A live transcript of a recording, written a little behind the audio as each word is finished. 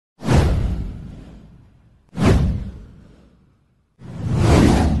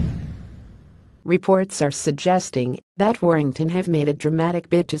Reports are suggesting that Warrington have made a dramatic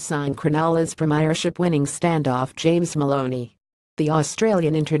bid to sign Cronulla's Premiership-winning standoff James Maloney. The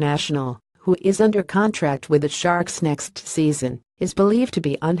Australian international, who is under contract with the Sharks next season, is believed to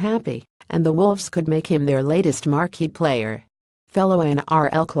be unhappy, and the Wolves could make him their latest marquee player. Fellow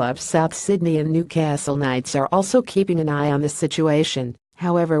NRL clubs South Sydney and Newcastle Knights are also keeping an eye on the situation.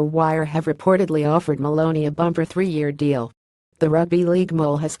 However, Wire have reportedly offered Maloney a bumper 3-year deal. The Rugby League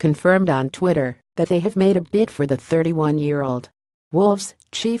Mole has confirmed on Twitter that they have made a bid for the 31-year-old. Wolves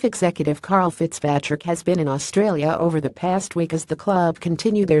chief executive Carl Fitzpatrick has been in Australia over the past week as the club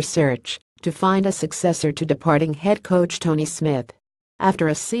continue their search to find a successor to departing head coach Tony Smith. After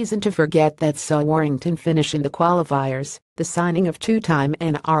a season to forget that saw Warrington finish in the qualifiers, the signing of two-time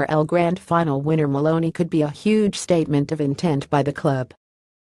NRL Grand Final winner Maloney could be a huge statement of intent by the club.